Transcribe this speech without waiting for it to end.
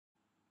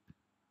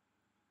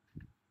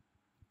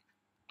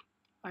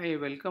I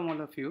welcome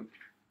all of you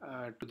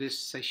to this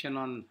session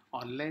on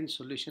online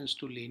solutions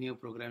to linear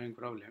programming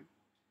problem.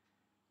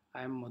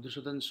 I am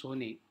Madhusudan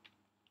Sohani.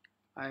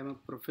 I am a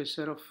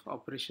professor of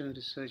operational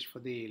research for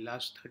the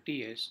last 30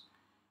 years,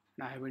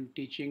 and I have been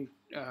teaching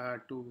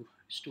to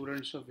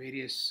students of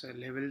various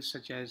levels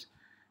such as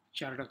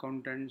chartered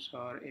accountants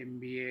or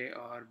MBA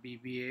or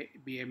BBA,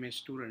 BMA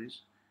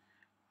students.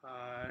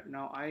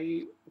 Now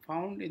I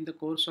found in the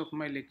course of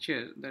my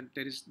lecture that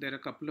there are a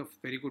couple of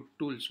very good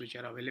tools which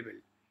are available.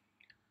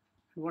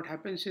 What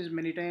happens is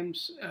many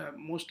times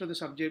most of the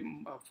subject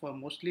for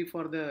mostly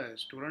for the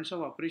students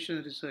of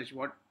operations research,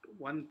 what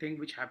one thing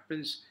which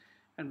happens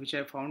and which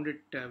I found it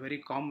very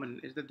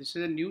common is that this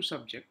is a new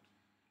subject,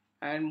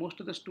 and most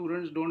of the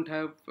students don't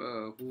have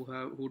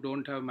who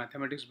don't have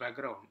mathematics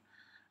background,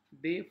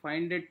 they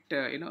find it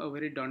a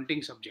very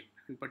daunting subject,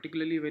 and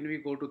particularly when we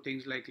go to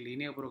things like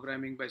linear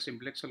programming by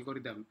simplex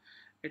algorithm,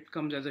 it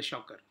comes as a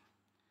shocker.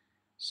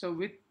 So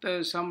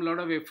with some lot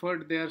of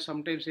effort, they are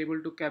sometimes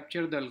able to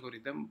capture the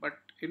algorithm. But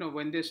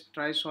when they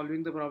try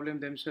solving the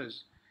problem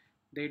themselves,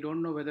 they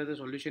don't know whether the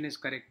solution is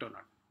correct or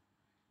not.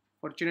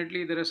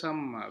 Fortunately, there are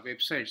some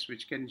websites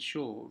which can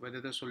show whether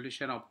the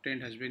solution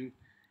obtained has been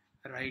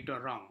right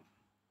or wrong.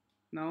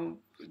 Now,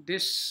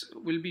 this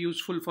will be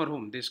useful for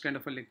whom? This kind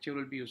of a lecture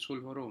will be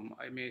useful for whom?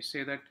 I may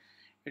say that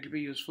it will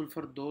be useful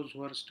for those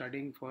who are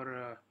studying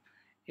for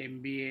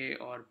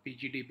MBA or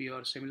PGDB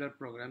or similar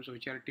programs,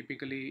 which are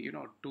typically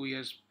 2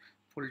 years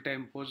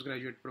full-time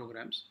postgraduate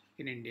programs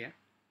in India.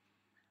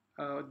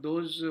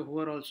 Those who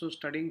are also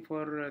studying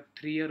for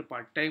 3-year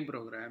part-time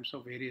programs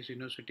of various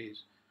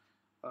universities,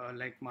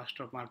 like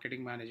Master of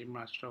Marketing Management,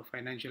 Master of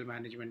Financial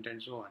Management,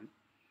 and so on,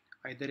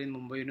 either in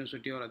Mumbai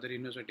University or other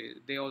universities,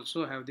 they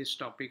also have this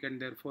topic, and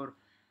therefore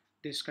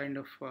this kind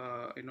of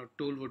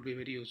tool would be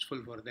very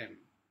useful for them.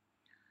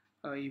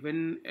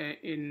 Even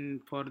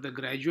in for the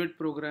graduate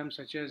programs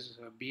such as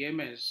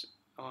BMS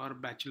or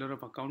Bachelor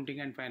of Accounting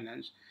and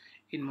Finance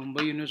in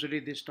Mumbai University,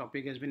 this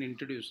topic has been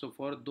introduced. So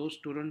for those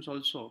students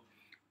also,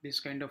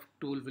 this kind of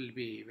tool will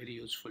be very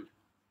useful.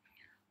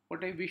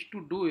 What I wish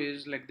to do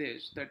is like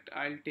this: that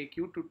I'll take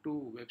you to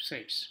two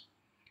websites.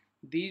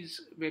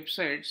 These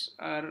websites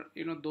are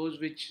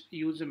those which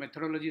use a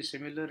methodology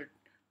similar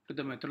to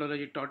the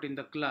methodology taught in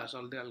the class,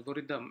 or the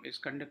algorithm is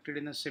conducted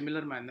in a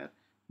similar manner,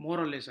 more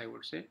or less I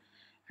would say,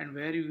 and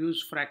where you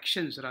use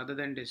fractions rather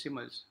than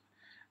decimals,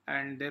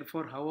 and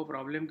therefore how a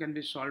problem can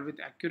be solved with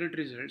accurate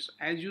results.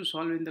 As you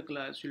solve in the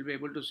class, you'll be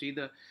able to see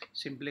the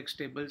simplex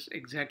tables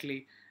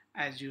exactly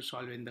as you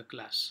solve in the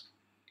class.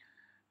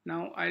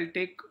 Now I'll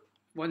take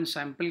one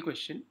sample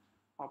question,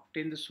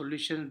 obtain the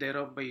solution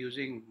thereof by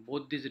using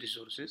both these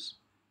resources.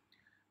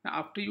 Now,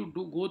 after you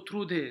do go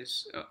through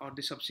this or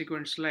the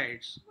subsequent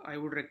slides, I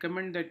would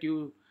recommend that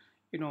you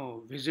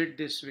visit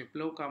this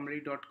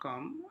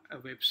viplavkamli.com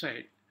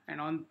website, and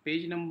on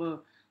page number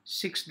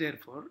 6,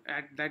 therefore,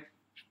 at that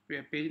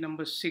page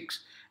number 6,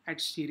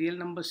 at serial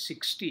number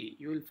 60,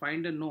 you will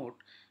find a note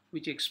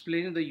which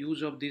explains the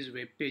use of these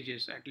web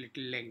pages at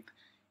little length.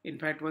 In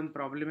fact, one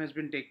problem has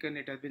been taken,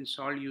 it has been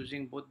solved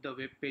using both the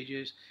web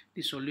pages,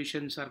 the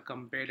solutions are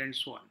compared, and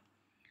so on.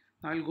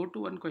 Now I'll go to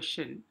one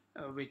question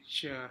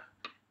which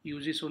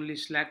uses only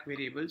slack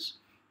variables.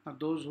 Now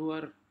those who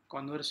are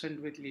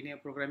conversant with linear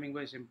programming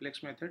by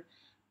simplex method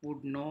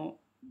would know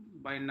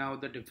by now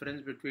the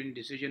difference between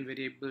decision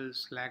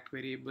variables, slack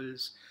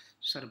variables,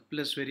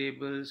 surplus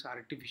variables,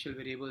 artificial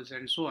variables,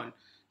 and so on.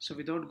 So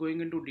without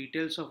going into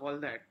details of all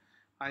that,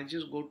 I'll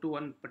just go to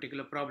one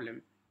particular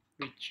problem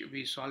which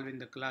we solve in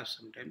the class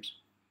sometimes.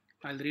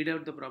 I'll read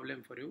out the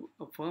problem for you.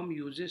 A firm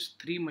uses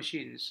 3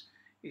 machines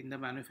in the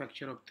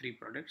manufacture of 3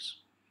 products.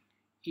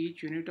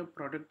 Each unit of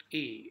product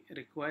A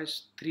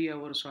requires 3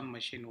 hours on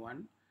machine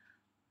 1,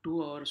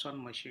 2 hours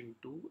on machine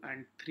 2,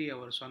 and 3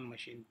 hours on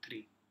machine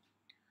 3.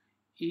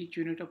 Each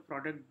unit of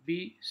product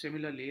B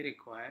similarly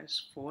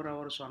requires 4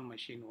 hours on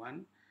machine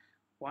 1,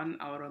 1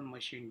 hour on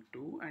machine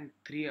 2, and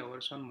 3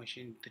 hours on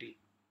machine 3.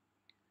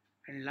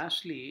 And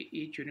lastly,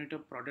 each unit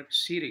of product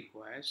C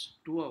requires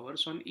 2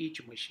 hours on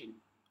each machine.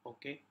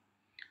 Okay.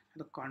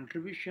 The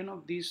contribution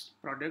of these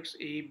products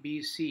A,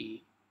 B,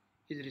 C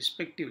is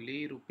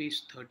respectively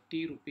rupees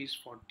 30, rupees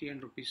 40,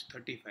 and rupees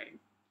 35.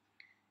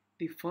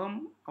 The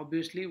firm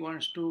obviously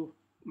wants to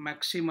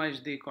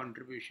maximize the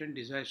contribution,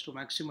 desires to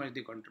maximize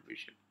the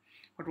contribution.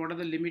 But what are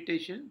the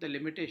limitations? The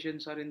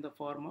limitations are in the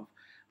form of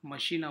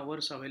machine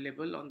hours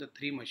available on the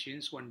 3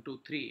 machines 1, 2,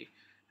 3,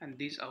 and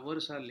these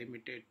hours are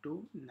limited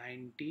to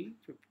 90,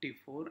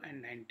 54,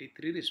 and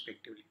 93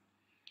 respectively.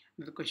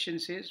 The question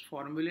says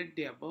formulate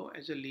the above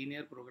as a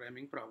linear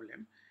programming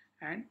problem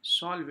and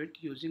solve it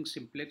using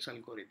simplex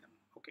algorithm.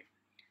 Okay.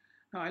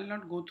 Now I'll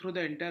not go through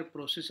the entire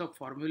process of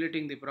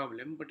formulating the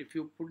problem, but if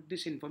you put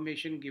this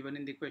information given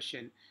in the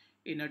question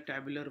in a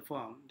tabular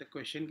form, the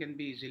question can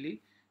be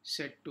easily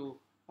set to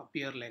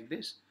appear like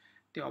this.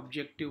 The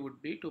objective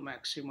would be to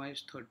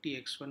maximize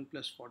 30x1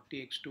 plus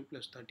 40x2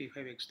 plus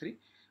 35x3,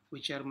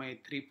 which are my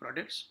 3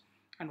 products.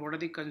 And what are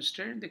the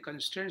constraints? The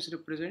constraints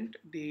represent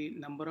the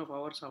number of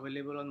hours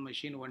available on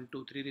machine 1,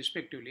 2, 3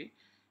 respectively.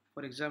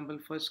 For example,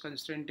 first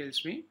constraint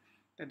tells me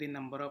that the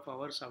number of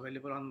hours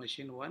available on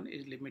machine 1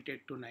 is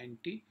limited to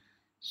 90.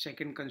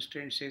 Second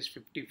constraint says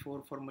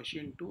 54 for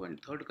machine 2,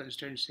 and third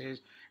constraint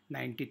says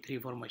 93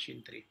 for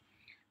machine 3.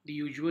 The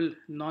usual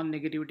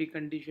non-negativity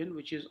condition,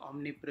 which is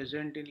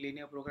omnipresent in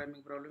linear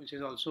programming problems,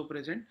 is also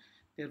present.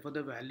 Therefore,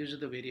 the values of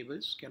the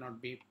variables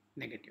cannot be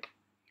negative.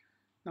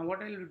 Now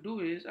what I'll do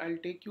is I'll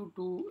take you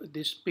to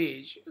this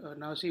page.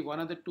 Now see, one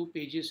of the two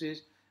pages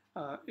is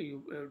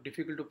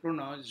difficult to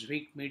pronounce,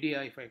 Zwig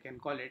Media, if I can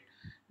call it,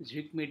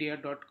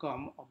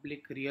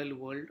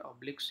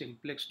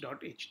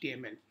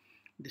 zwigmedia.com/realworld/simplex.html.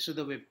 This is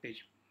the web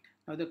page.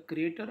 Now the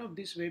creator of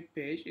this web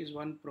page is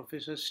one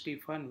Professor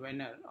Stefan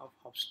Wenner of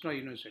Hofstra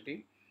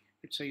University.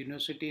 It's a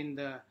university in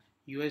the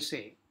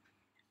USA.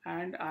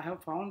 And I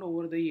have found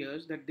over the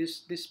years that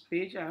this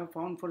page I have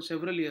found for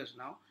several years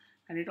now,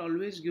 and it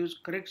always gives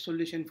correct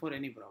solution for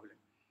any problem.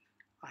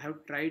 I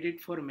have tried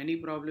it for many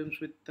problems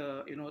with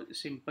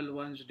simple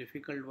ones,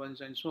 difficult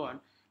ones, and so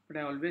on, but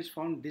I always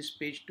found this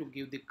page to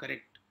give the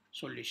correct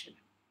solution.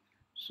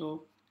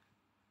 So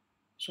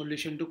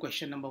solution to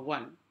question number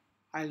 1,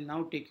 I'll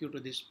now take you to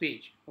this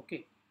page.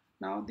 Okay,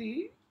 now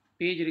the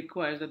page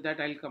requires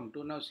that I'll come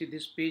to. Now see,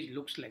 this page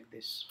looks like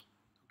this.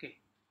 Okay,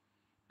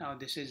 now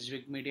this is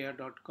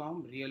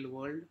zwigmedia.com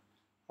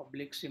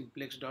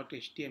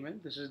realworld/simplex.html.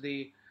 This is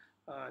the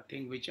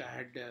thing which I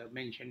had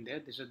mentioned there.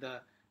 This is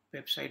the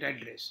website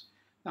address.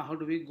 Now how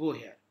do we go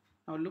here?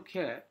 Now look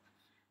here.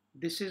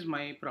 This is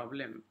my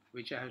problem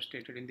which I have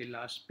stated in the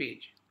last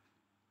page.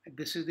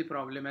 This is the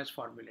problem as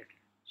formulated.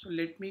 So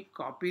let me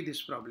copy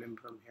this problem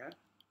from here.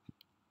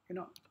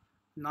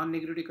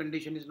 Non-negativity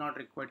condition is not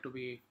required to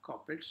be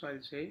copied. So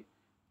I'll say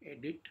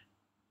edit,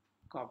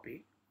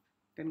 copy,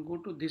 then go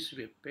to this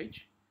web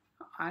page.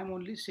 I'm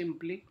only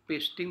simply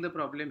pasting the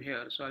problem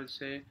here. So I'll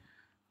say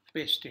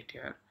paste it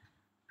here.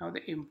 Now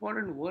the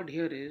important word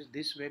here is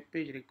this web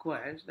page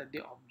requires that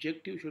the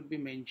objective should be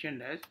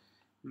mentioned as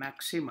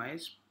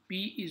maximize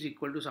p is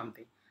equal to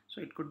something.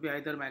 So it could be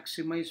either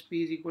maximize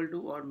p is equal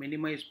to or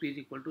minimize p is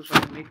equal to. So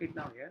I'll make it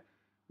now here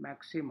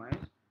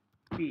maximize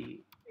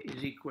p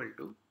is equal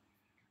to.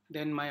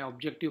 Then my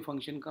objective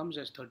function comes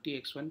as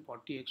 30x1,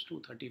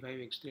 40x2,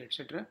 35x3,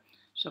 etc.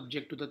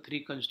 subject to the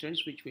three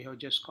constraints which we have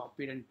just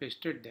copied and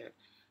pasted there.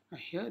 Now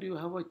here you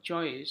have a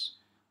choice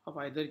of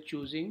either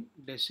choosing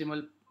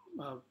decimal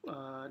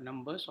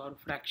numbers or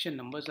fraction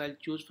numbers. I'll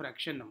choose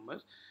fraction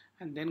numbers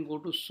and then go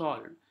to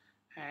solve,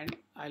 and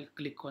I'll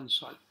click on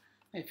solve.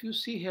 If you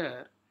see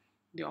here,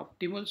 the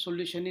optimal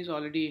solution is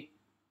already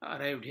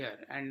arrived here,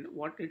 and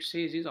what it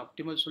says is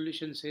optimal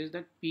solution says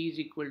that p is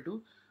equal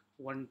to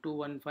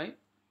 1215,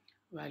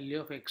 value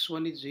of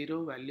x1 is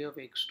 0, value of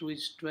x2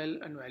 is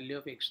 12, and value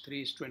of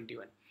x3 is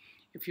 21.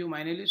 If you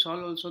manually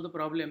solve also the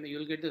problem, you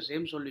will get the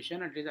same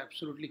solution, and it is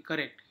absolutely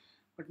correct.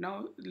 But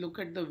now look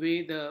at the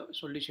way the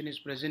solution is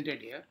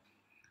presented here.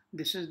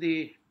 This is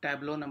the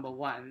tableau number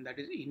 1, that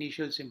is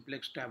initial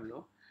simplex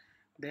tableau.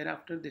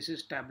 Thereafter this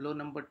is tableau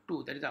number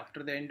 2, that is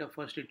after the end of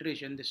first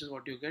iteration. This is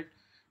what you get.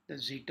 The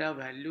zeta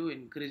value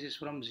increases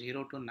from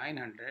 0 to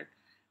 900,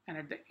 and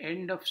at the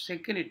end of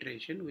second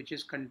iteration, which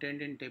is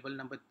contained in table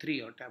number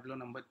 3 or tableau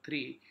number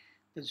 3,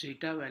 the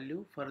zeta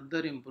value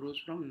further improves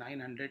from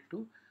 900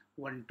 to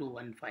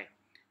 1215.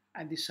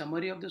 And the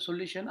summary of the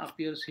solution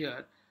appears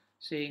here,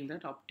 saying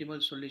that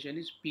optimal solution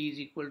is p is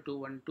equal to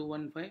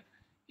 1215,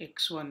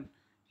 x1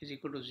 is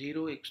equal to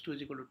 0, x2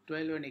 is equal to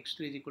 12, and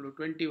x3 is equal to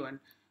 21,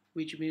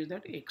 which means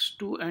that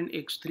x2 and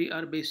x3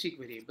 are basic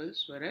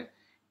variables, whereas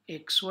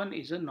x1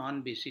 is a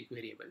non-basic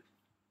variable.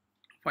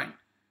 Fine.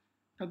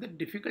 Now the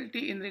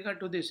difficulty in regard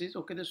to this is,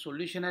 okay, the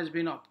solution has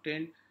been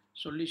obtained,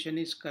 solution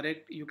is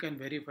correct, you can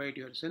verify it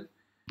yourself.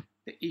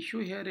 The issue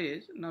here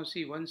is, now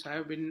see, once I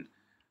have been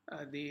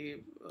this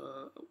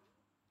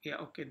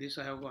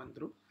I have gone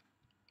through.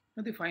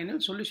 Now the final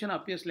solution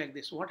appears like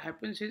this. What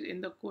happens is, in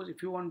the course,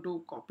 if you want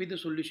to copy the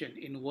solution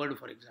in Word,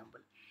 for example,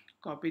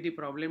 copy the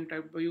problem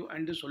typed by you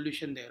and the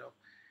solution thereof,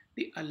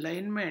 the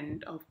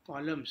alignment of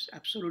columns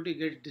absolutely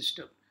gets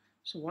disturbed.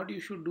 So what you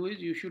should do is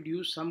you should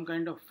use some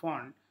kind of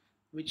font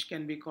which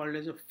can be called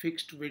as a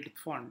fixed width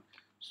font.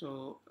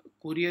 So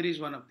Courier is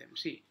one of them.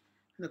 See,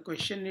 the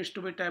question needs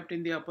to be typed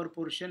in the upper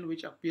portion,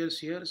 which appears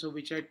here, so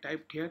which I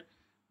typed here.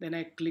 Then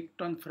I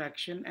clicked on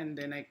fraction, and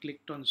then I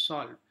clicked on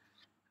solve.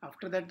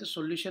 After that, the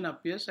solution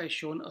appears as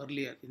shown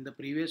earlier in the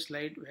previous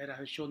slide where I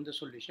have shown the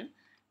solution.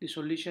 The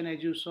solution,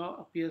 as you saw,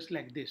 appears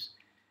like this.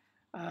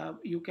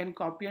 You can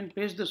copy and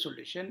paste the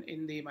solution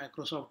in the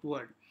Microsoft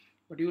Word,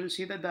 but you will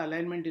see that the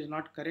alignment is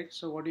not correct.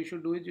 So what you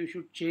should do is you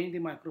should change the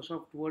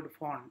Microsoft Word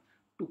font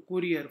to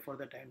Courier for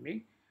the time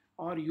being,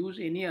 or use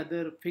any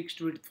other fixed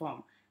width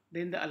font.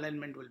 Then the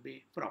alignment will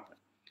be proper.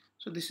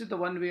 So this is the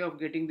one way of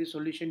getting the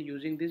solution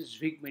using this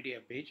Zwig Media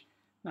page.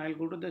 Now I'll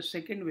go to the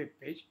second web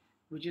page,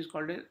 which is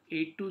called as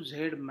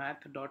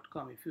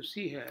a2zmath.com. If you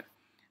see here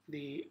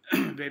the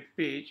web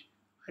page,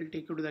 I'll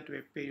take you to that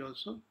web page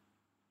also.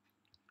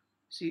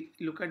 See,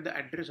 look at the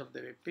address of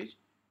the web page.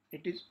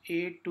 It is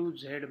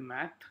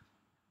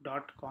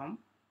a2zmath.com/cbom/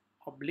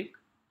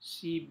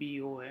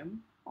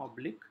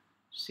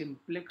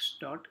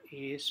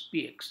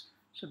 simplex.aspx.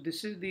 So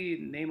this is the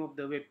name of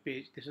the web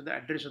page. This is the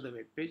address of the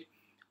web page.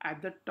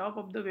 At the top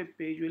of the web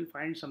page, you will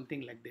find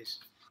something like this,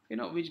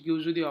 which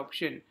gives you the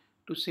option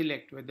to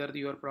select whether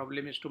your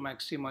problem is to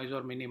maximize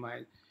or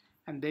minimize.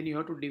 And then you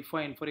have to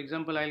define, for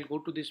example, I'll go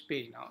to this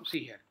page now.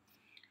 See here.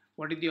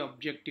 What is the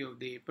objective of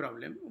the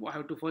problem? I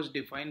have to first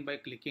define by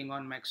clicking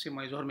on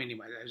maximize or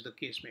minimize, as the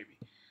case may be.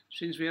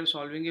 Since we are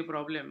solving a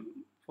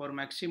problem for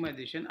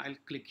maximization, I'll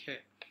click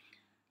here.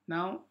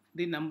 Now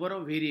the number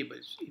of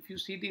variables, if you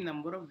see the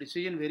number of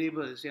decision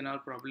variables in our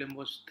problem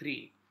was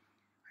 3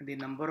 and the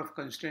number of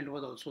constraint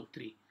was also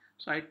 3.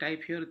 So I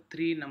type here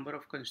 3, number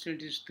of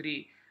constraint is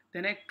 3,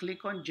 then I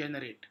click on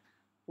generate.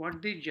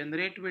 What the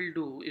generate will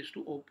do is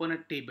to open a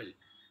table.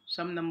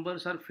 Some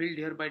numbers are filled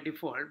here by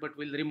default, but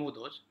we'll remove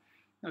those.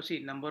 Now see,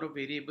 number of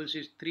variables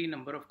is 3,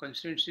 number of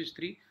constraints is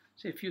 3.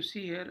 So if you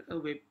see here,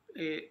 a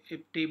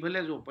table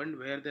has opened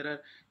where there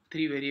are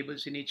 3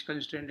 variables in each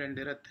constraint and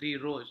there are 3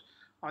 rows.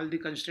 All the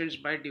constraints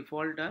by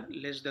default are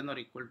less than or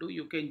equal to.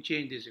 You can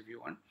change this if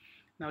you want.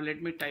 Now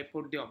let me type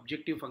out the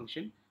objective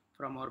function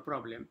from our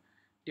problem.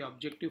 The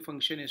objective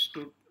function is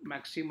to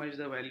maximize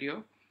the value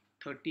of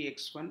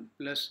 30x1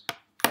 plus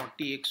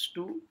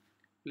 40x2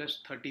 plus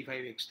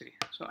 35x3.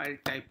 So I'll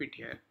type it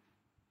here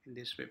in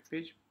this web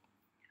page.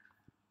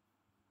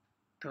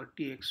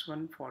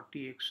 30x1,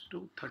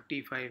 40x2,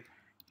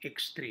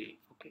 35x3.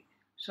 Okay.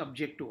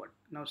 Subject to what?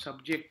 Now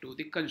subject to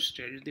the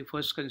constraints. The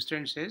first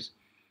constraint says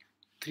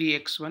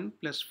 3x1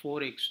 plus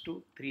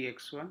 4x2,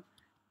 3x1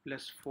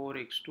 plus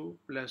 4x2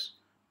 plus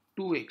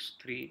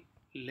 2x3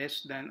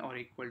 less than or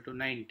equal to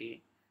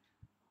 90.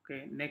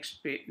 Okay,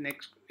 next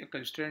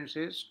constraint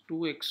says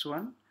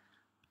 2x1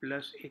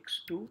 plus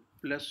x2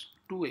 plus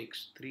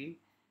 2x3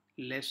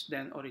 less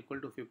than or equal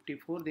to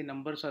 54. The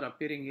numbers are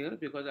appearing here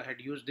because I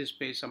had used this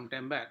page some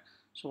time back.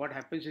 So what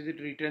happens is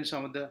it returns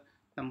some of the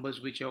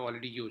numbers which I have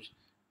already used.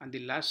 And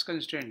the last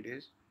constraint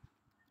is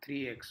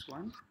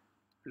 3x1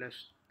 plus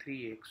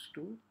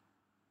 3x2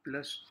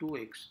 plus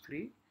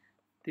 2x3.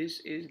 This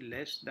is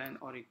less than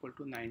or equal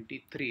to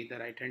 93. The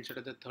right hand side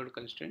of the third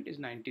constraint is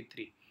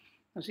 93.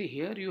 Now see,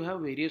 here you have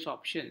various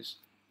options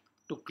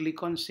to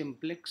click on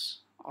simplex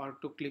or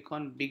to click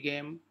on big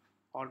M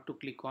or to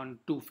click on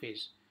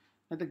two-phase.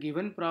 Now the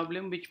given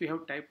problem which we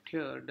have typed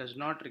here does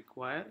not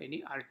require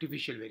any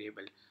artificial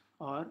variable,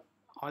 or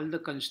all the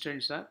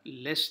constraints are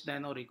less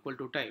than or equal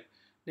to type.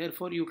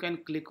 Therefore you can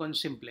click on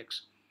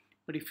simplex.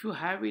 But if you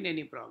have in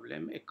any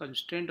problem a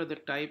constraint of the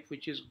type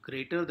which is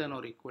greater than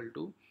or equal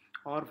to,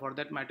 or for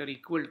that matter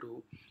equal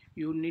to,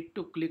 you need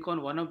to click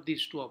on one of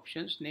these two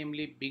options,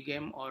 namely big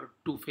M or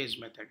two-phase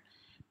method.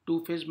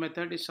 Two-phase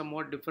method is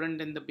somewhat different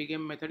than the big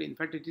M method. In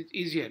fact, it is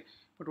easier.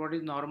 But what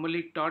is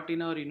normally taught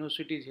in our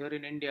universities here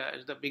in India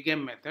is the big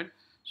M method.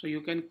 So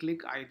you can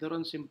click either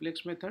on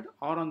simplex method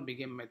or on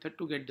big M method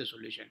to get the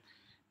solution.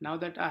 Now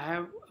that I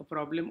have a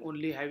problem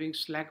only having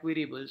slack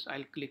variables,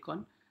 I'll click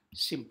on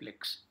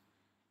simplex.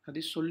 Now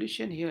the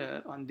solution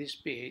here on this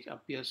page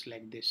appears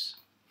like this.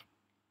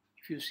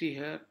 If you see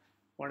here,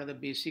 what are the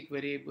basic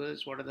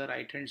variables, what are the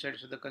right hand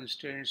sides of the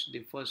constraints,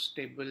 the first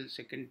table,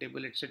 second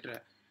table,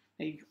 etc.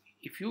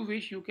 If you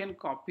wish, you can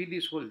copy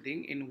this whole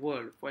thing in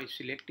Word by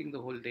selecting the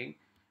whole thing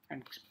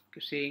and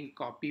saying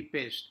copy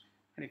paste.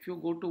 And if you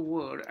go to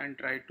Word and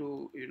try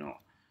to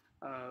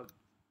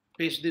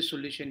paste this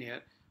solution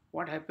here,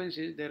 what happens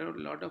is there are a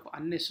lot of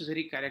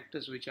unnecessary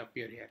characters which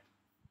appear here.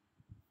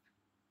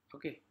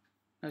 Okay,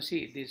 now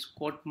see these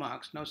quote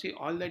marks. Now see,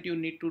 all that you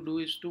need to do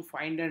is to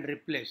find and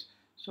replace.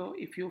 So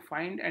if you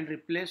find and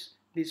replace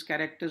these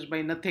characters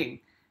by nothing,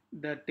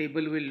 the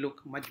table will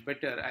look much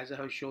better, as I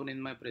have shown in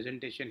my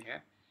presentation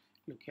here.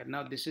 Look here.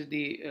 Now this is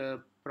the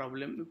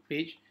problem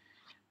page.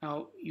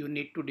 Now you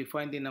need to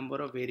define the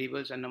number of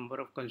variables and number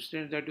of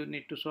constraints that you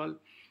need to solve.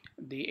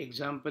 The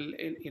example,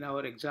 in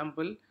our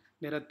example,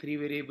 there are 3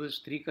 variables,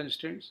 3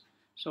 constraints.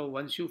 So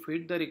once you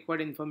feed the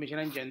required information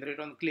and generate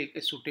on click,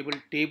 a suitable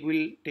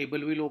table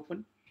will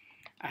open.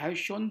 I have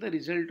shown the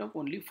result of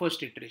only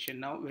first iteration.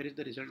 Now where is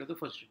the result of the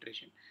first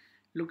iteration?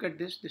 Look at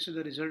this. This is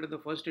the result of the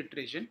first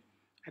iteration.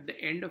 At the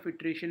end of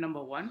iteration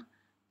number 1,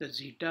 the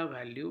zeta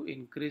value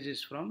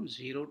increases from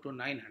 0 to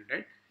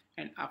 900,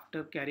 and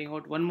after carrying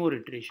out one more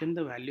iteration,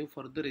 the value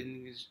further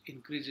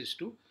increases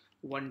to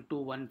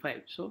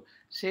 1215. So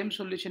same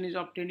solution is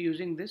obtained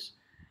using this,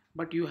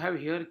 but you have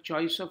here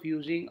choice of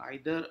using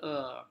either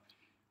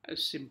a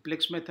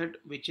simplex method,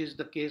 which is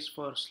the case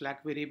for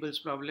slack variables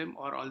problem,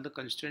 or all the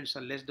constraints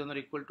are less than or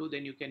equal to,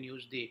 then you can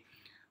use the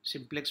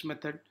simplex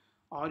method,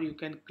 or you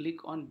can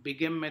click on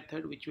big M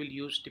method, which will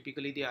use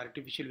typically the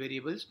artificial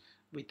variables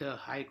with a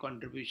high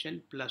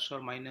contribution plus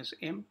or minus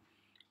M,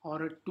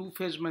 or a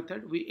two-phase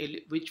method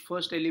which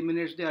first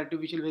eliminates the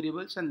artificial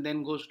variables and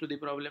then goes to the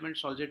problem and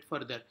solves it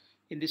further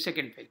in the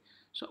second phase.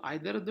 So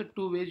either of the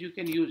two ways you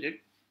can use it.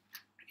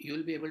 You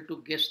will be able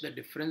to guess the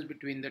difference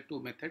between the two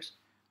methods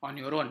on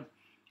your own,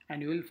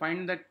 and you will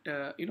find that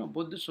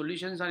both the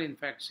solutions are in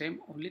fact same.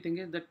 Only thing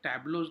is the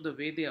tableaus, the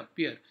way they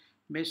appear,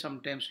 may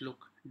sometimes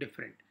look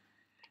different.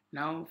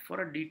 Now,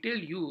 for a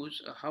detailed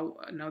use, how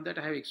now that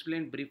I have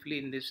explained briefly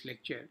in this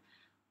lecture,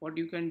 what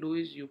you can do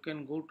is you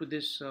can go to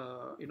this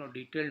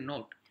detailed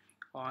note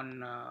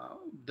on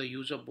the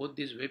use of both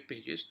these web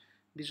pages.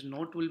 This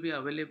note will be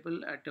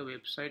available at a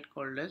website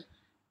called as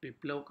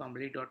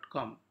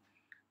biplavkambli.com.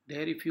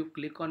 There, if you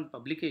click on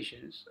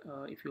publications,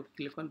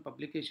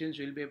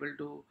 you'll be able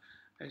to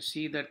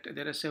see that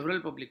there are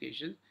several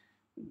publications.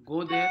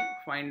 Go there,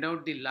 find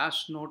out the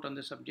last note on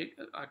the subject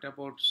at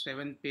about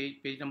 7th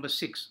page, page number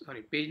 6.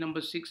 Sorry, page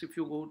number 6. If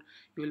you go,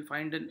 you will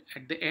find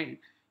at the end,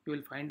 you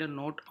will find a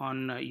note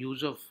on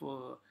use of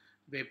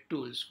web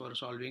tools for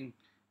solving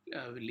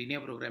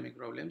linear programming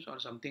problems, or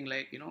something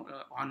like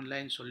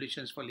online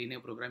solutions for linear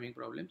programming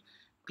problems.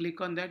 Click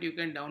on that. You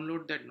can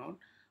download that note.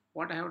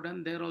 What I have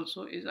done there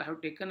also is I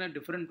have taken a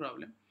different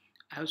problem.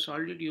 I have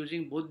solved it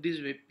using both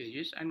these web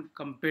pages and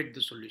compared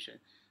the solution.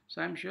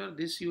 So I'm sure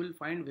this you will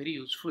find very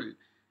useful.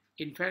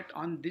 In fact,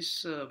 on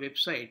this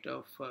website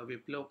of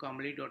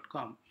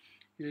viplavkambli.com,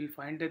 you will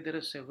find that there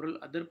are several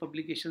other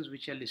publications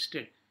which are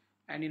listed,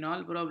 and in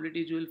all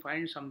probabilities you will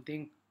find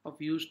something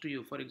of use to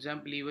you. For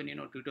example, even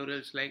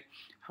tutorials like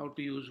how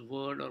to use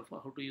Word, or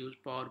how to use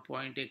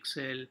PowerPoint,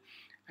 Excel,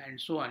 and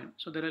so on.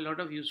 So there are a lot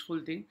of useful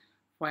things.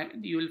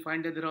 You will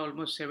find that there are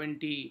almost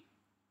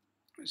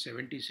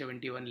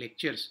 71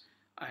 lectures,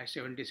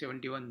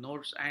 71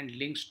 notes and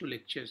links to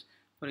lectures.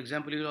 For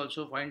example, you will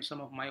also find some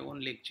of my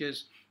own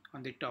lectures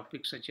on the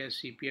topics such as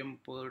CPM,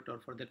 PERT, or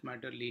for that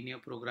matter linear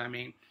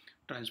programming,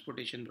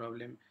 transportation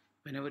problem.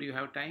 Whenever you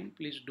have time,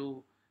 please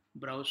do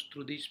browse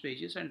through these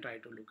pages and try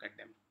to look at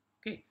them.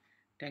 Okay,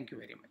 thank you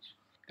very much.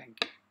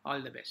 Thank you. All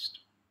the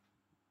best.